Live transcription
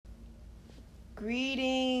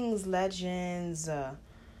Greetings, legends.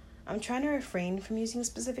 I'm trying to refrain from using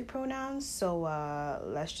specific pronouns, so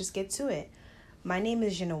let's just get to it. My name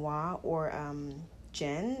is Genoa, or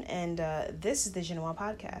Jen, and this is the Genoa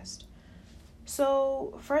podcast.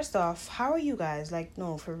 So, first off, how are you guys? Like,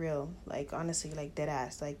 no, for real. Like, honestly, like, dead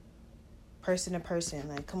ass. Like, person to person.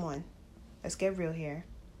 Like, come on. Let's get real here.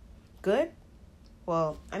 Good?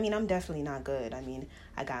 Well, I'm definitely not good.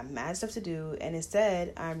 I got mad stuff to do, and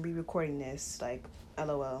instead, I'm re-recording this, like,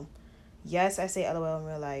 LOL. Yes, I say LOL in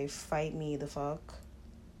real life. Fight me, the fuck.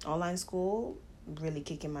 Online school, really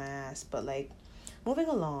kicking my ass. But, like, moving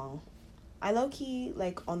along, I low-key,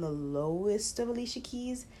 like, on the lowest of Alicia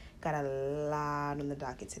Keys, got a lot on the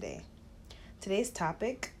docket today. Today's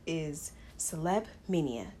topic is Celeb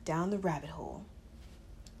Mania, down the rabbit hole.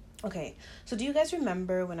 Okay, so do you guys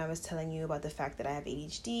remember when I was telling you about the fact that I have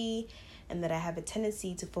ADHD and that I have a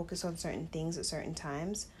tendency to focus on certain things at certain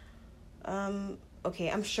times?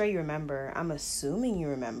 Okay, I'm sure you remember. I'm assuming you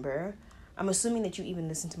remember. I'm assuming that you even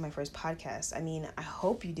listened to my first podcast. I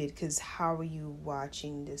hope you did, because how are you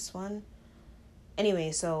watching this one?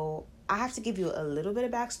 Anyway, so I have to give you a little bit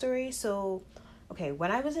of backstory. So, okay,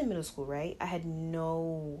 when I was in middle school, right, I had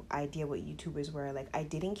no idea what YouTubers were. Like, I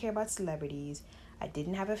didn't care about celebrities. I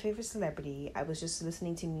didn't have a favorite celebrity. I was just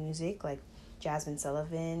listening to music like Jasmine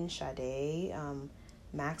Sullivan, Sade,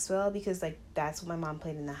 Maxwell, because like that's what my mom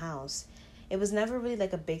played in the house. It was never really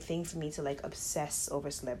like a big thing for me to like obsess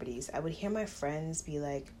over celebrities. I would hear my friends be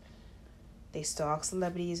like, they stalk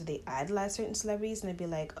celebrities or they idolize certain celebrities, and I'd be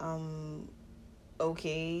like,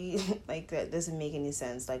 okay, like that doesn't make any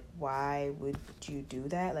sense. Like, why would you do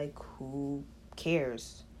that? Like, who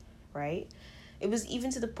cares, right? It was even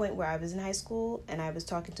to the point where I was in high school and I was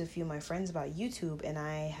talking to a few of my friends about YouTube, and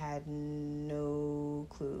I had no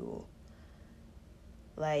clue.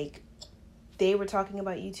 Like, they were talking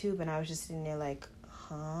about YouTube and I was just sitting there like,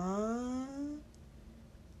 huh?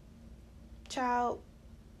 Child,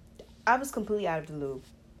 I was completely out of the loop.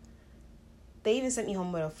 They even sent me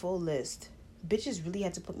home with a full list. Bitches really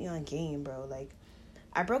had to put me on game, bro. Like,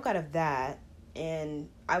 I broke out of that, and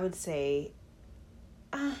I would say,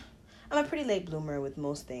 I'm a pretty late bloomer with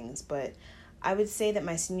most things, but I would say that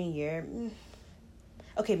my senior year,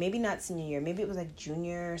 okay, maybe not senior year, maybe it was like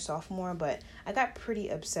junior, sophomore, but I got pretty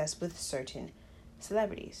obsessed with certain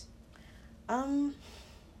celebrities. I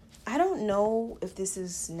don't know if this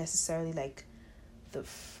is necessarily like the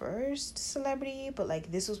first celebrity, but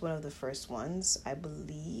like this was one of the first ones, I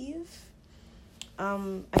believe. I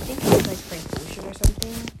think it was like Frank Ocean or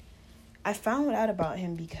something. I found out about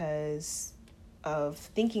him because of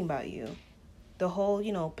Thinking About You. The whole,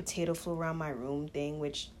 potato flew around my room thing,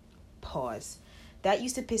 which, pause. That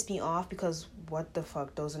used to piss me off because what the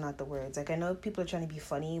fuck, those are not the words. Like, I know people are trying to be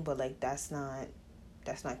funny, but like that's not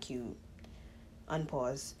cute.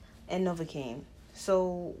 Unpause. And Novocaine.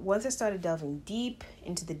 So once I started delving deep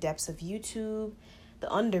into the depths of YouTube, the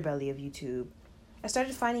underbelly of YouTube, I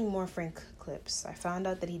started finding more Frank clips. I found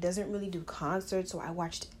out that he doesn't really do concerts, so I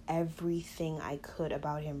watched everything I could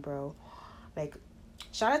about him, bro. Like,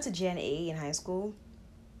 shout out to Jan A in high school.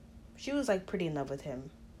 She was like pretty in love with him,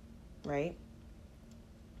 right?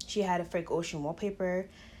 She had a Frank Ocean wallpaper.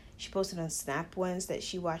 She posted on Snap once that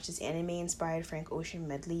she watched this anime-inspired Frank Ocean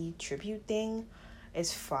medley tribute thing.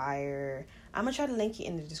 It's fire. I'm gonna try to link it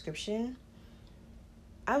in the description.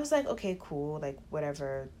 I was like, okay, cool, like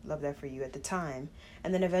whatever, love that for you at the time.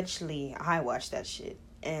 And then eventually I watched that shit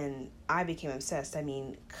and I became obsessed.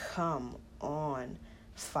 Come on.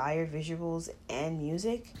 Fire visuals and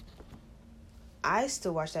music. I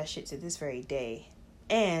still watch that shit to this very day,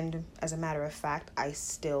 and as a matter of fact, I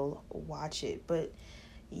still watch it. But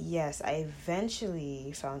yes, I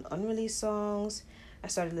eventually found unreleased songs. I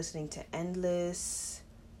started listening to Endless,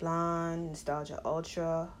 Blonde, Nostalgia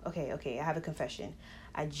Ultra. Okay, I have a confession.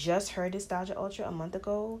 I just heard Nostalgia Ultra a month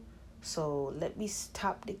ago, so let me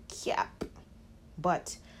stop the cap.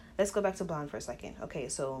 But let's go back to Blonde for a second. Okay,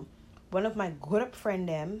 so one of my good up friend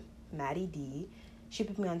them, Maddie D, she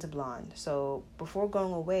put me onto Blonde. So before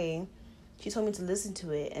going away, she told me to listen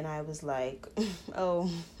to it, and I was like,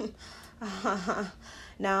 oh.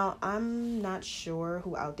 Now, I'm not sure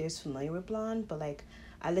who out there is familiar with Blonde, but like,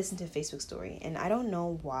 I listened to Facebook Story, and I don't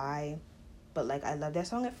know why, but like, I love that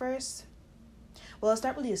song at first. Well, it's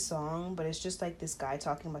not really a song, but it's just like this guy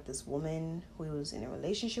talking about this woman who he was in a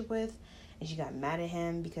relationship with, and she got mad at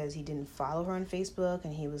him because he didn't follow her on Facebook,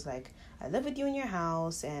 and he was like, I live with you in your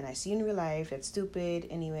house, and I see you in real life, that's stupid,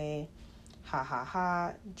 anyway, ha ha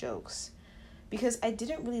ha, jokes. Because I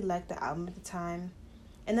didn't really like the album at the time,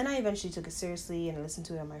 and then I eventually took it seriously, and I listened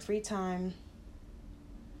to it on my free time.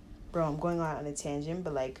 Bro, I'm going on a tangent,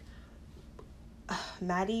 but like,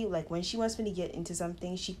 Maddie, like, when she wants me to get into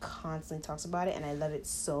something, she constantly talks about it, and I love it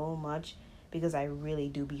so much because I really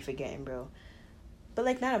do be forgetting, bro. But,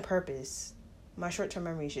 like, not on purpose. My short-term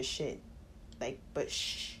memory is just shit. Like, but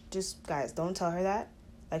just, guys, don't tell her that.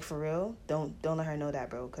 Like, for real, don't let her know that,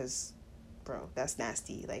 bro, because, bro, that's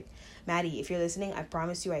nasty. Like, Maddie, if you're listening, I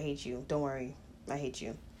promise you I hate you. Don't worry, I hate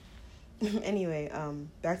you. Anyway,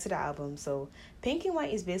 back to the album. So, Pink and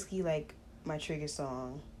White is basically, like, my trigger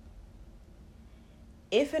song.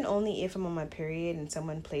 If and only if I'm on my period and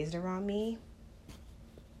someone plays it around me,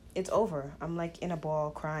 it's over. I'm, like, in a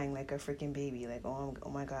ball crying like a freaking baby. Like, oh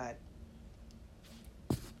my God.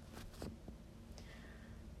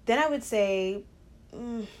 Then I would say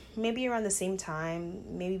maybe around the same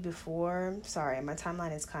time, maybe before. Sorry, my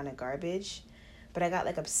timeline is kind of garbage. But I got,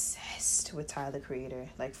 like, obsessed with Tyler, the Creator.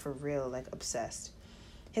 Like, for real, like, obsessed.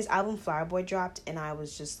 His album Flower Boy dropped, and I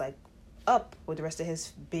was just, like, up with the rest of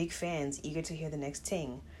his big fans, eager to hear the next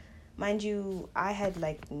ting. Mind you, I had,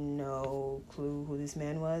 like, no clue who this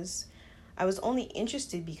man was. I was only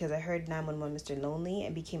interested because I heard 911 Mr. Lonely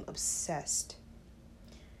and became obsessed.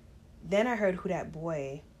 Then I heard Who That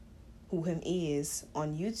Boy, Who Him Is,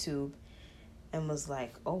 on YouTube, and was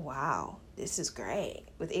like, oh, wow, this is great.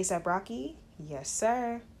 With A$AP Rocky? Yes,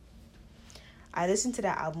 sir. I listened to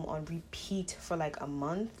that album on repeat for like a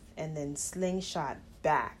month and then slingshot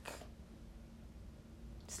back.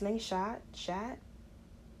 Slingshot? Shat?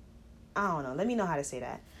 I don't know. Let me know how to say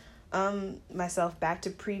that. Myself back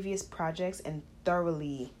to previous projects and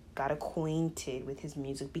thoroughly got acquainted with his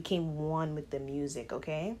music. Became one with the music,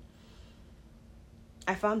 okay?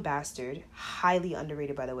 I found Bastard, highly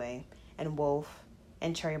underrated by the way, and Wolf,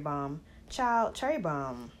 and Cherry Bomb. Cherry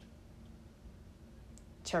Bomb.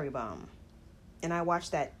 And I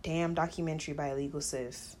watched that damn documentary by Illegal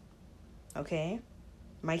Civ. Okay?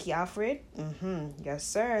 Mikey Alfred? Yes,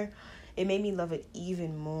 sir. It made me love it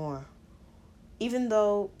even more. Even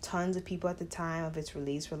though tons of people at the time of its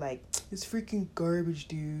release were like, it's freaking garbage,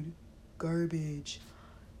 dude. Garbage.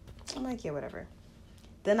 I'm like, yeah, whatever.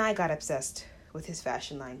 Then I got obsessed with his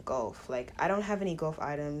fashion line, Golf. Like, I don't have any Golf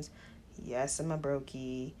items. Yes, I'm a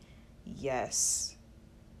brokey. Yes.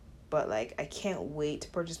 But, like, I can't wait to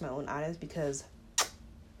purchase my own items because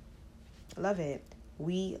I love it.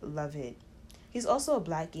 We love it. He's also a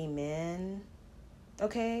black gay man,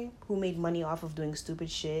 okay, who made money off of doing stupid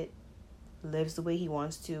shit, lives the way he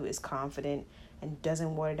wants to, is confident, and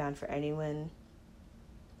doesn't water down for anyone.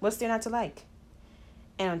 What's there not to like?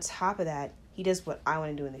 And on top of that, he does what I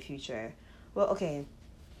want to do in the future. Well, okay,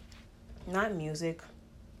 not music,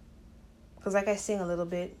 because, like, I sing a little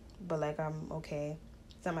bit, but, like, I'm okay.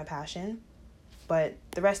 It's not my passion, but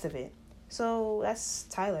the rest of it. So that's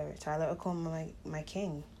Tyler Oklahoma, my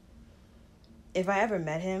king. If I ever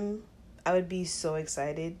met him, I would be so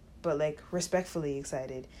excited, but, like, respectfully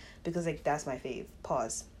excited, because, like, that's my fave.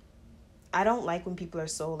 Pause. I don't like when people are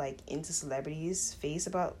so, like, into celebrities' face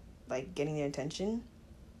about, like, getting their attention.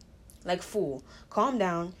 Like, fool, calm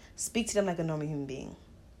down, speak to them like a normal human being.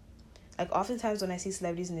 Like, oftentimes when I see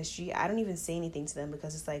celebrities in the street, I don't even say anything to them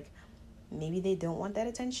because it's like, maybe they don't want that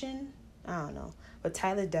attention. I don't know. But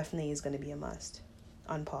Tyler definitely is going to be a must.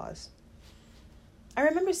 On pause. I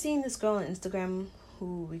remember seeing this girl on Instagram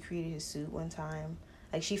who recreated his suit one time.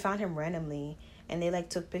 Like, she found him randomly, and they, like,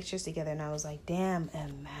 took pictures together, and I was like, damn,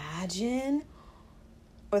 imagine.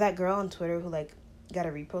 Or that girl on Twitter who, like, got a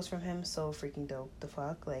repost from him. So freaking dope. The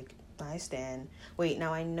fuck? Like, I stand. Wait,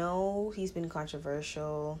 now I know he's been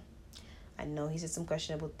controversial. I know he said some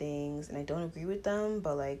questionable things, and I don't agree with them,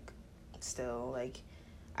 but, like, still, like,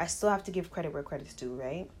 I still have to give credit where credit's due,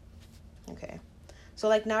 right? Okay. So,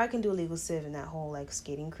 like, now I can do Illegal Civ and that whole, like,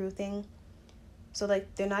 skating crew thing. So,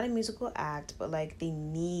 like, they're not a musical act, but, like, they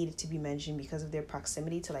need to be mentioned because of their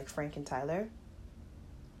proximity to, like, Frank and Tyler.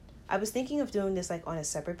 I was thinking of doing this, like, on a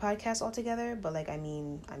separate podcast altogether, but, like, I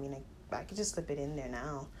mean, I could just slip it in there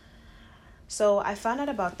now. So, I found out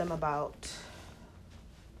about them about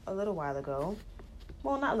a little while ago.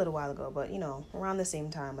 Well, not a little while ago, but, you know, around the same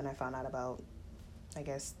time when I found out about, I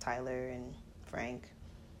guess, Tyler and Frank.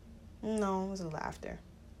 No, it was a little after.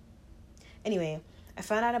 Anyway, I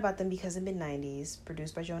found out about them because of Mid-90s,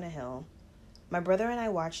 produced by Jonah Hill. My brother and I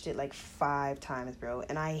watched it, like, 5 times, bro.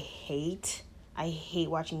 And I hate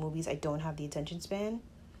watching movies. I don't have the attention span.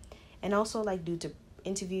 And also, like, due to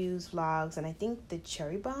interviews, vlogs, and I think the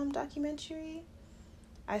Cherry Bomb documentary,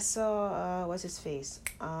 I saw, what's his face?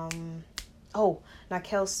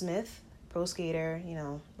 Nakel Smith, pro skater, you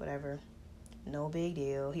know, whatever. No big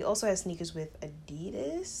deal. He also has sneakers with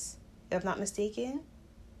Adidas, if I'm not mistaken.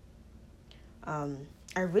 I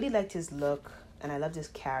really liked his look, and I loved his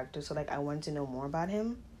character, so, like, I wanted to know more about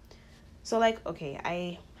him. So, like, okay,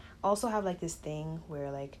 I also have, like, this thing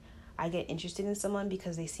where, like, I get interested in someone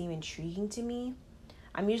because they seem intriguing to me.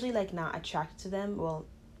 I'm usually, like, not attracted to them. Well,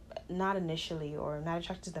 not initially, or not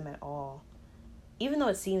attracted to them at all. Even though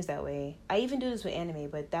it seems that way. I even do this with anime,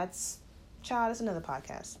 but that's another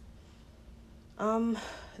podcast.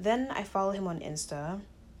 Then I follow him on Insta.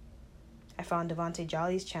 I found Devontae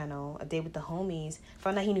Jolly's channel, A Day with the Homies.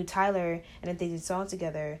 Found out he knew Tyler, and that they did songs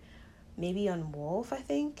together. Maybe on Wolf, I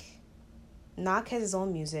think. Knock has his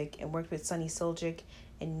own music and worked with Sonny Soljic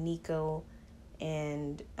and Nico.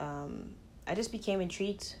 And I just became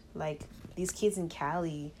intrigued. Like, these kids in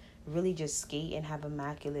Cali really just skate and have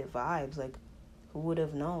immaculate vibes. Like, who would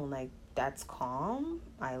have known? Like, that's calm.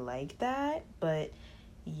 I like that. But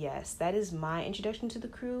yes, that is my introduction to the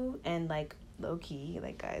crew. And, like, low-key,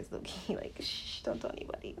 like, guys, low-key, like, shh, don't tell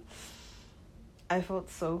anybody. I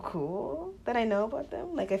felt so cool that I know about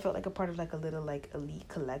them. Like, I felt like a part of, like, a little, like, elite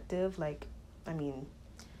collective. Like, I mean,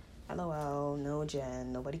 LOL, no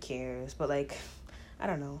Jen, nobody cares. But, like, I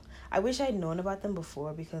don't know. I wish I'd known about them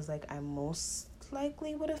before because, like, I most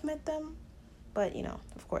likely would have met them. But, you know,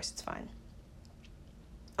 of course, it's fine.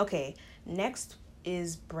 Okay, next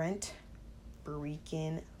is Brent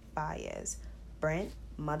freaking Faiyaz. Brent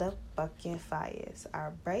motherfucking Faiyaz.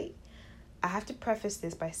 Alright? I have to preface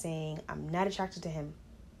this by saying I'm not attracted to him.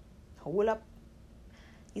 Hold up.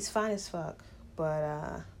 He's fine as fuck.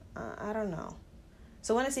 But, I don't know.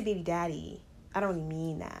 So when I say baby daddy, I don't really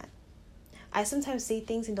mean that. I sometimes say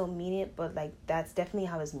things and don't mean it, but, like, that's definitely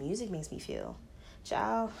how his music makes me feel.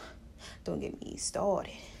 Child, don't get me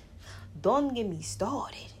started. Don't get me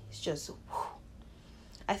started. It's just, whew.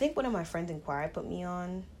 I think one of my friends in choir put me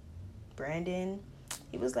on, Brandon.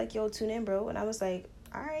 He was like, yo, tune in, bro. And I was like,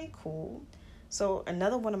 all right, cool. So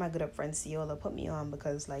another one of my good up friends, Ciola, put me on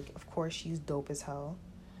because, like, of course, she's dope as hell.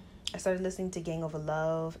 I started listening to Gang Over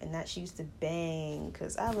Love, and that she used to bang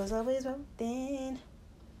because I was always broken.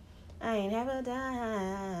 I ain't have a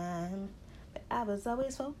dime, but I was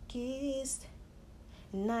always focused.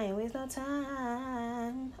 And I ain't waste no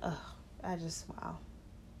time. Ugh, wow.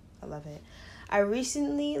 I love it. I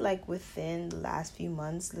recently, like, within the last few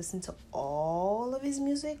months, listened to all of his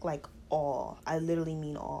music. Like, all. I literally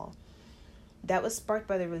mean all. That was sparked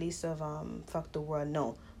by the release of Fuck the World.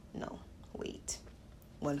 No, wait.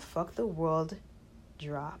 When Fuck the World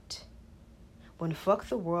dropped. When Fuck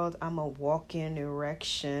the World, I'm a Walking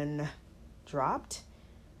Erection dropped,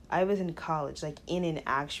 I was in college, like, in an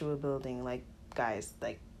actual building. Like, guys,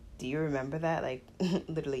 like, do you remember that? Like,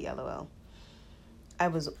 literally, LOL. I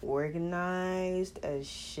was organized as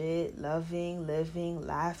shit, loving, living,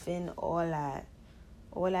 laughing, all that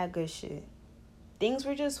good shit. Things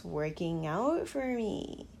were just working out for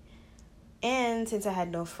me. And since I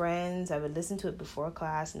had no friends, I would listen to it before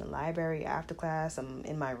class, in the library, after class. I'm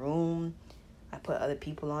in my room. I put other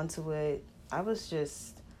people onto it. It was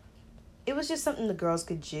just something the girls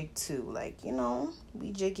could jig to. Like, you know,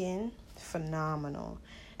 we jigging. Phenomenal.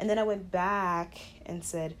 And then I went back and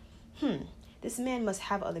said, this man must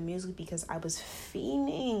have other music because I was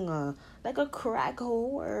fiending like a crack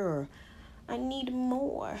whore. I need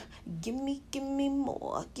more. Give me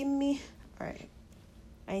more. Give me. All right.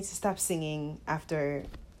 I need to stop singing after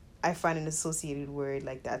I find an associated word.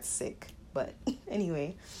 Like, that's sick. But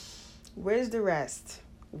anyway, where's the rest?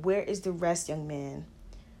 Where is the rest, young man?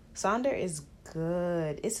 Sonder is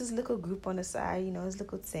good. It's his little group on the side, you know, his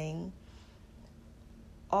little thing.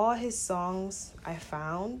 All his songs I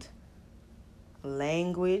found.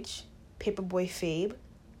 Language, Paperboy Fabe,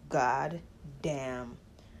 god damn.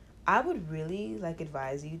 I would really, like,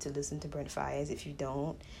 advise you to listen to Brent Faiyaz if you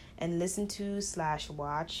don't, and listen to /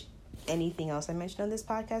 watch anything else I mentioned on this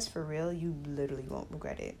podcast. For real, you literally won't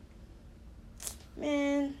regret it.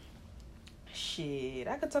 Man, shit,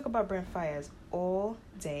 I could talk about Brent Faiyaz all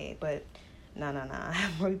day, but nah, I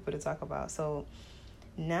have more people to talk about. So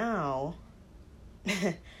now,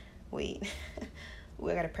 wait,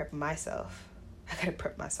 I gotta prep myself.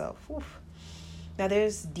 Oof. Now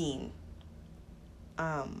there's Dean.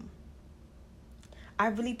 I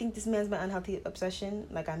really think this man's my unhealthy obsession.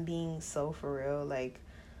 Like, I'm being so for real. Like,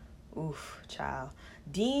 oof, child.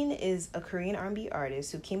 Dean is a Korean R&B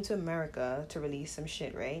artist who came to America to release some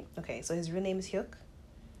shit, right? Okay, so his real name is Hyuk.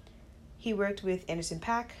 He worked with Anderson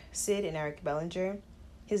 .Paak, Sid, and Eric Bellinger.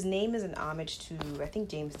 His name is an homage to, I think,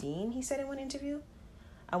 James Dean, he said in one interview.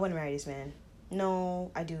 I want to marry this man. No,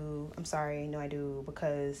 I do. I'm sorry. No, I do.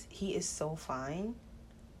 Because he is so fine.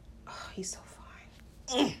 Oh, he's so fine.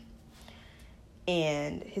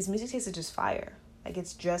 And his music taste is just fire. Like,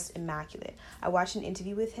 it's just immaculate. I watched an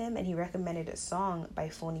interview with him, and he recommended a song by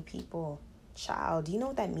Phony People. Child, do you know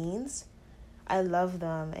what that means? I love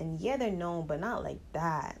them, and yeah, they're known, but not like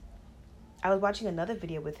that. I was watching another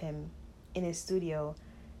video with him in his studio,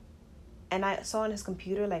 and I saw on his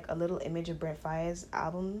computer like a little image of Brent Faiyaz's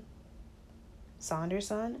album, Saunders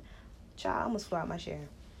Son. Child, I almost flew out my chair.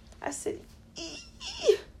 I said,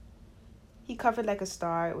 "Eee." He covered Like a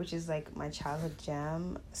Star, which is like my childhood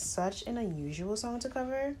jam. Such an unusual song to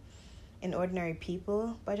cover. And Ordinary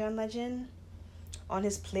People by John Legend. On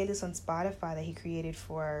his playlist on Spotify that he created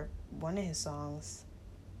for one of his songs,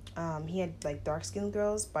 he had like Dark Skinned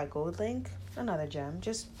Girls by Goldlink, another gem.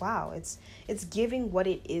 Just wow, it's giving what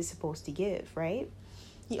it is supposed to give, right?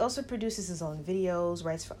 He also produces his own videos,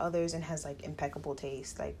 writes for others, and has like impeccable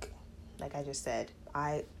taste. Like I just said,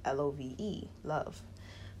 love.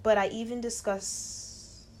 But I even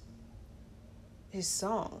discuss his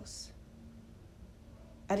songs.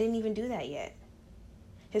 I didn't even do that yet.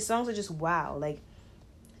 His songs are just wow. Like,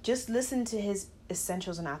 just listen to his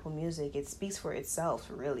essentials on Apple Music. It speaks for itself,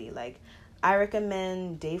 really. Like, I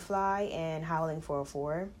recommend Dayfly and Howling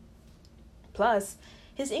 404. Plus,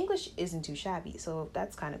 his English isn't too shabby, so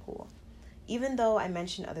that's kind of cool. Even though I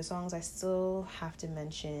mentioned other songs, I still have to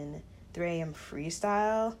mention 3am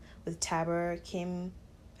Freestyle with Taber Kim.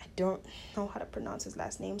 I don't know how to pronounce his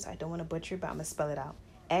last name, so I don't want to butcher it, but I'm going to spell it out.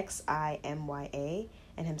 Ximya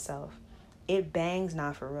and himself. It bangs,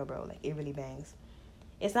 not for real, bro. Like, it really bangs.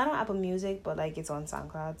 It's not on Apple Music, but like it's on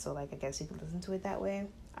SoundCloud, so like I guess you could listen to it that way.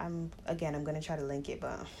 I'm gonna try to link it,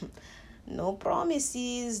 but no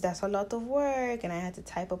promises. That's a lot of work, and I had to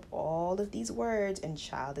type up all of these words, and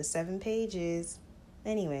child, is 7 pages.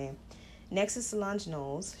 Anyway, next is Solange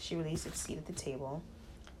Knowles. She released its Seat at the Table.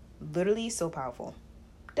 Literally so powerful.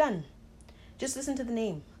 Done. Just listen to the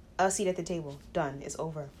name. A Seat at the Table. Done. It's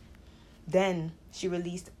over. Then she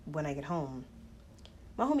released When I Get Home.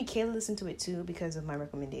 My homie Kayla listened to it too because of my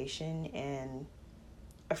recommendation and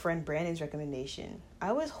a friend Brandon's recommendation. I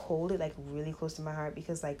always hold it like really close to my heart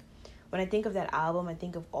because like when I think of that album, I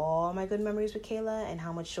think of all my good memories with Kayla and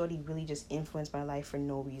how much Shorty really just influenced my life for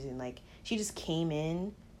no reason. Like, she just came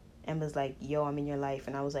in and was like, yo, I'm in your life.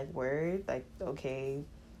 And I was like, word? Like, okay.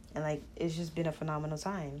 And like, it's just been a phenomenal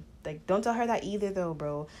time. Like, don't tell her that either though,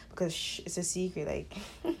 bro, because it's a secret. Like,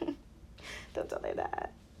 don't tell her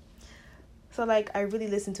that. So, like, I really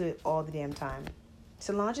listen to it all the damn time.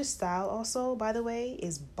 Solange's style also, by the way,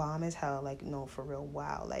 is bomb as hell. Like, no, for real,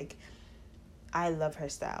 wow. Like, I love her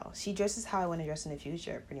style. She dresses how I want to dress in the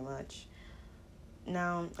future, pretty much.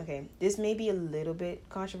 Now, okay, this may be a little bit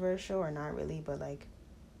controversial or not really, but, like,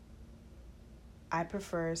 I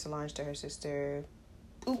prefer Solange to her sister.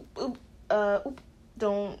 Don't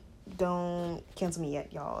cancel me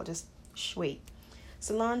yet, y'all. Just wait.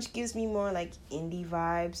 Solange gives me more like indie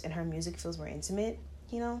vibes and her music feels more intimate,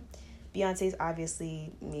 you know? Beyonce's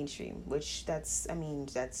obviously mainstream, which it is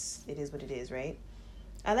what it is, right?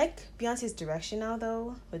 I like Beyonce's direction now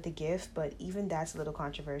though with The Gift, but even that's a little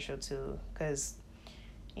controversial too, because,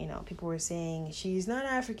 you know, people were saying she's not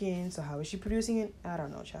African, so how is she producing it? I don't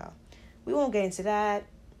know, child. We won't get into that,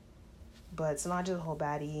 but Solange is a whole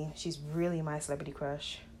baddie. She's really my celebrity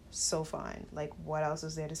crush. So fine. Like, what else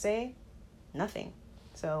is there to say? Nothing.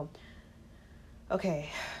 So, okay.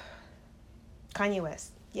 Kanye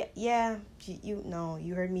West. Yeah.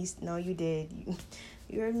 You heard me. No, you did.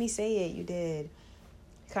 You heard me say it. You did.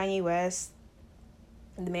 Kanye West,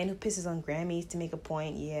 the man who pisses on Grammys to make a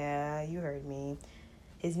point. Yeah, you heard me.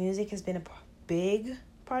 His music has been a big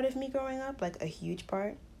part of me growing up, like a huge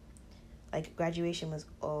part. Like, Graduation was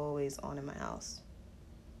always on in my house.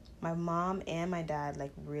 My mom and my dad,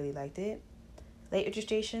 like, really liked it. Late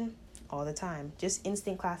Registration, all the time. Just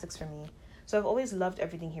instant classics for me. So I've always loved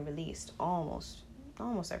everything he released. Almost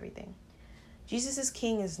everything. Jesus is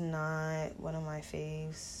King is not one of my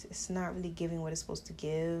faves. It's not really giving what it's supposed to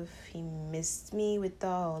give. He missed me with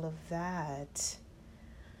all of that.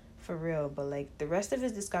 For real. But, like, the rest of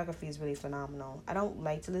his discography is really phenomenal. I don't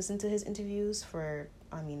like to listen to his interviews for,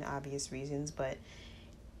 obvious reasons. But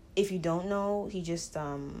if you don't know, he just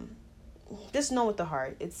know with the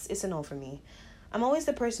heart. It's a no for me. I'm always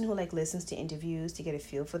the person who, like, listens to interviews to get a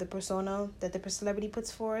feel for the persona that the celebrity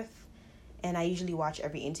puts forth. And I usually watch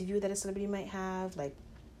every interview that a celebrity might have, like,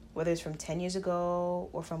 whether it's from 10 years ago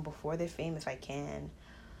or from before their fame, if I can.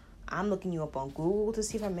 I'm looking you up on Google to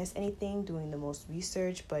see if I missed anything, doing the most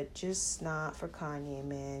research, but just not for Kanye,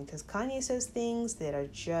 man. Because Kanye says things that are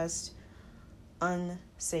just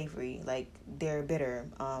unsavory. Like, they're bitter,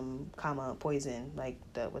 poison. Like,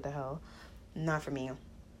 what the hell? Not for me.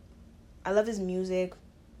 I love his music.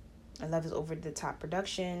 I love his over-the-top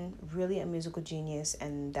production. Really a musical genius,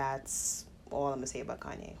 and that's all I'm going to say about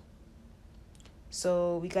Kanye.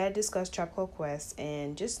 So we gotta discuss Trap Called Quest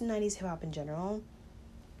and just 90s hip hop in general.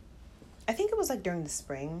 I think it was like during the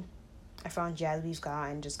spring. I found Jazz Weave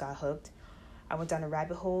Scott and just got hooked. I went down a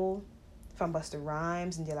rabbit hole, found Busta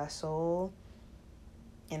Rhymes and De La Soul,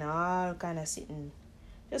 and all kind of sitting,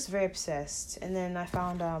 just very obsessed. And then I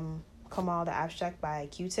found Kamal the Abstract by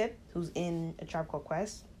Q-Tip, who's in A Tribe Called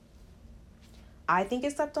Quest. I think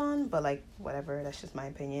it's slept on, but like whatever, that's just my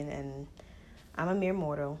opinion, and I'm a mere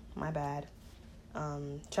mortal. My bad.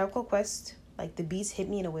 Tribe Called Quest, like the beats hit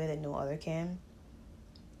me in a way that no other can.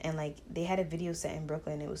 And like they had a video set in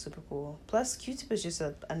Brooklyn. It was super cool. Plus, Q-Tip is just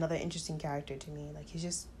another interesting character to me. Like he's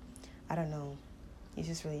just, I don't know, he's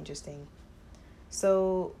just really interesting.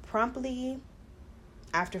 So promptly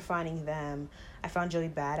after finding them, I found Joey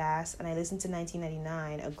Badass and I listened to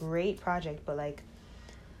 1999, a great project. But like,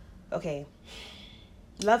 okay,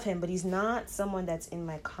 love him, but he's not someone that's in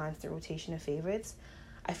my constant rotation of favorites.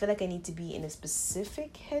 I feel like I need to be in a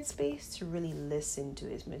specific headspace to really listen to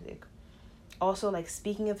his music. Also, like,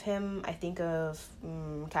 speaking of him, I think of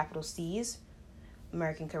Capital C's,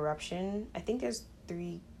 American Corruption. I think there's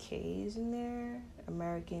 3 Ks in there.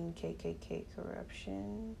 American KKK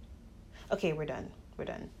Corruption. Okay, we're done.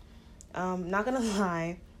 Not gonna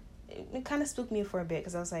lie, it kind of spooked me for a bit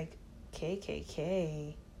because I was like,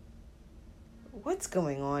 KKK? What's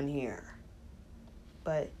going on here?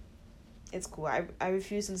 But it's cool. I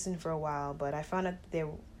refused to listen for a while, but I found out they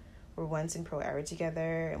were once in Pro Era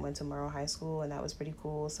together and went to Morrow High School, and that was pretty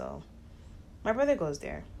cool. So my brother goes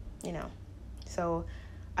there, you know. So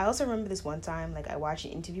I also remember this one time, like, I watched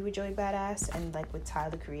an interview with Joey Badass and like with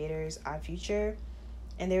Tyler Creator's Odd Future,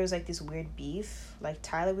 and there was like this weird beef. Like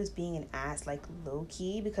Tyler was being an ass, like low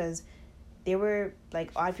key, because they were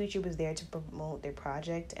like, Odd Future was there to promote their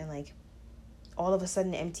project, and like all of a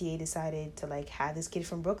sudden MTA decided to like have this kid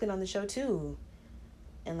from Brooklyn on the show too.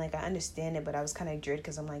 And like, I understand it, but I was kind of dread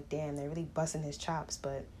because I'm like, damn, they're really busting his chops.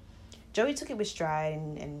 But Joey took it with stride,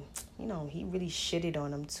 and you know, he really shitted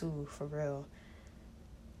on him too, for real.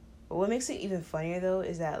 But what makes it even funnier though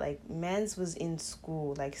is that like Mans was in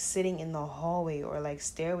school, like sitting in the hallway or like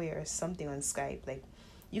stairway or something on Skype. Like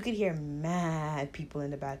you could hear mad people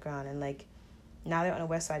in the background, and like now they're on a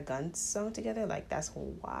West Side Gun song together. Like that's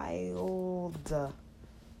wild.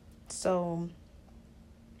 So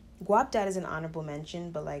Guap Dad is an honorable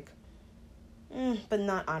mention, but like, but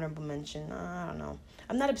not honorable mention. I don't know.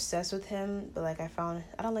 I'm not obsessed with him, but like I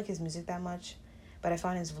don't like his music that much, but I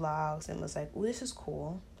found his vlogs and was like, ooh, this is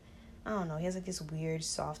cool. I don't know. He has like this weird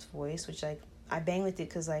soft voice, which like I bang with it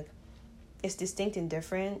because like it's distinct and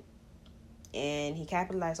different, and he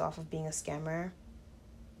capitalized off of being a scammer.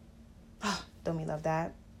 Don't we love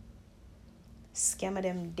that? Scammer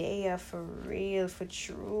them day for real, for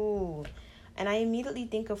true. And I immediately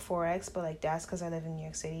think of Forex, but like that's because I live in New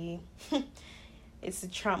York City. It's the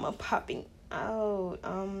trauma popping out.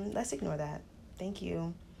 Let's ignore that. Thank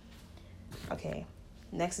you. Okay,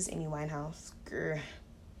 next is Amy Winehouse. Grr.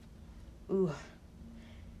 Ooh,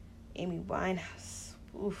 Amy Winehouse.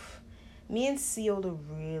 Oof. Me and Ciola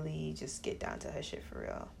really just get down to her shit for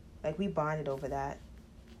real. Like we bonded over that.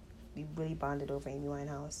 We really bonded over Amy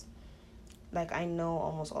Winehouse. Like I know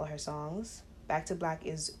almost all her songs. Back to Black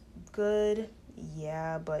is good,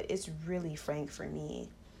 yeah, but it's really Frank for me.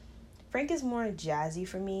 Frank is more jazzy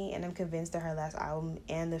for me, and I'm convinced that her last album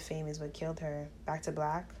and The Fame is what killed her. Back to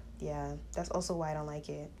Black, yeah, that's also why I don't like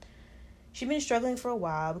it. She's been struggling for a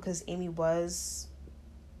while because Amy was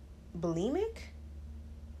bulimic.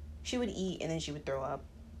 She would eat and then she would throw up.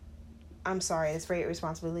 I'm sorry, it's very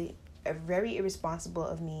irresponsible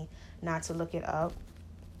of me not to look it up.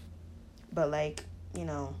 But like, you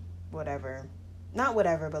know, whatever. Not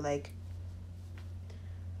whatever, but like,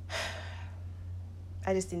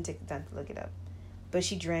 I just didn't take the time to look it up. But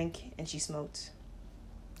she drank and she smoked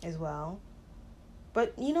as well.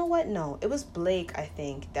 But you know what? No, it was Blake, I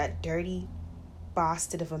think. That dirty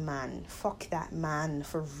bastard of a man. Fuck that man,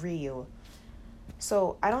 for real.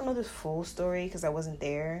 So, I don't know the full story because I wasn't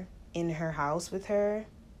there in her house with her.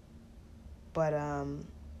 But,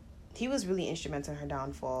 he was really instrumental in her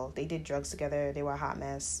downfall. They did drugs together. They were a hot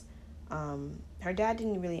mess. Her dad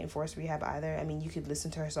didn't really enforce rehab either. I mean, you could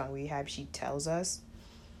listen to her song Rehab. She tells us.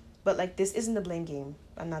 But, like, this isn't the blame game.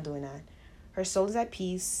 I'm not doing that. Her soul is at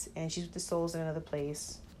peace, and she's with the souls in another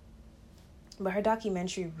place. But her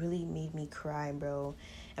documentary really made me cry, bro.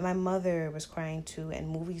 And my mother was crying, too. And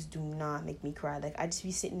movies do not make me cry. Like, I just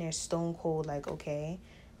be sitting there stone cold, like, okay.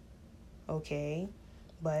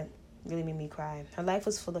 But really made me cry. Her life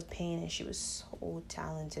was full of pain, and she was so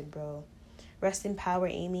talented, bro. Rest in power,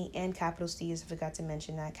 Amy, and Capital C's. I forgot to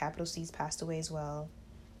mention that. Capital C's passed away as well.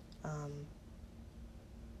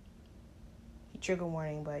 trigger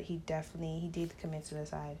warning, but he did commit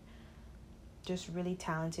suicide. Just really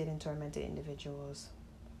talented and tormented individuals.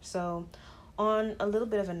 So, on a little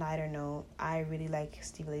bit of a lighter note, I really like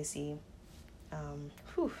Steve Lacy.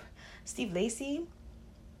 Steve Lacy,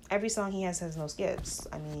 every song he has no skips.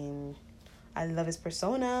 I mean, I love his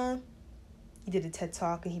persona. He did a TED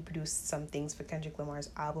Talk and he produced some things for Kendrick Lamar's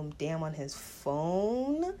album Damn on his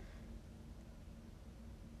phone.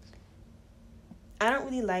 I don't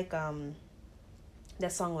really like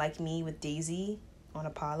that song Like Me with Daisy on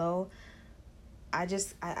Apollo. I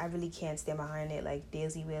really can't stand behind it. Like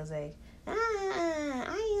Daisy was like,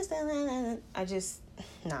 I used to, I just,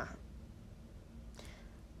 nah.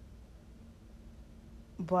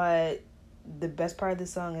 But the best part of the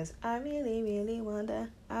song is, I really, really wonder,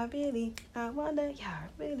 I wonder, yeah, I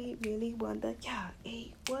really, really wonder, yeah,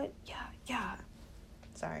 hey, what, yeah.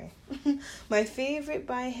 Sorry. My favorite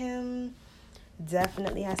by him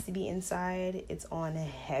definitely has to be Inside. It's on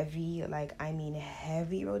heavy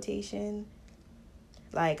rotation.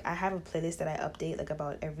 Like, I have a playlist that I update, like,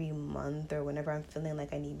 about every month or whenever I'm feeling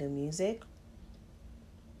like I need new music.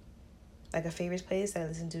 Like, a favorites playlist that I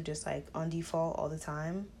listen to just, like, on default all the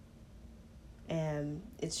time. And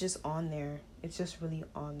it's just on there. It's just really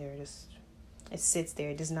on there. It sits there.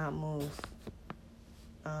 It does not move.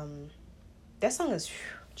 That song is,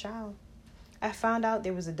 child. I found out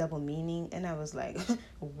there was a double meaning, and I was like,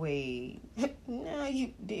 wait. Now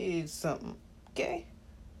you did something.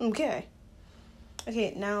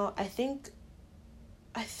 Okay, now I think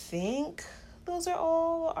those are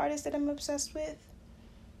all artists that I'm obsessed with.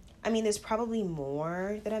 I mean, there's probably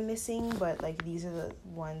more that I'm missing, but, like, these are the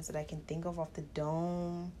ones that I can think of off the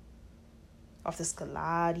dome, off the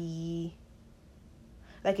Scolati.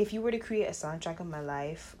 Like, if you were to create a soundtrack of my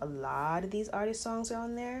life, a lot of these artist songs are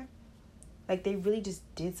on there. Like, they really just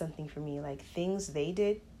did something for me. Like, things they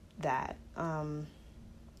did that.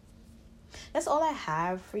 That's all I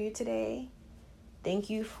have for you today.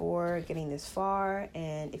 Thank you for getting this far.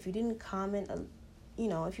 And if you didn't comment,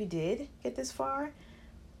 if you did get this far,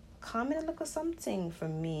 comment a little something for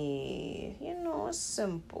me. It's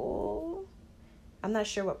simple. I'm not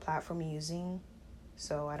sure what platform you're using,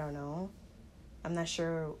 so I don't know. I'm not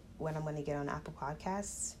sure when I'm going to get on Apple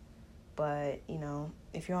Podcasts, but,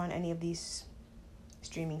 if you're on any of these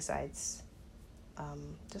streaming sites,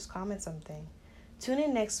 just comment something. Tune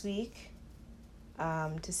in next week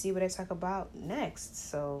to see what I talk about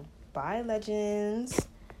next. So, bye, legends.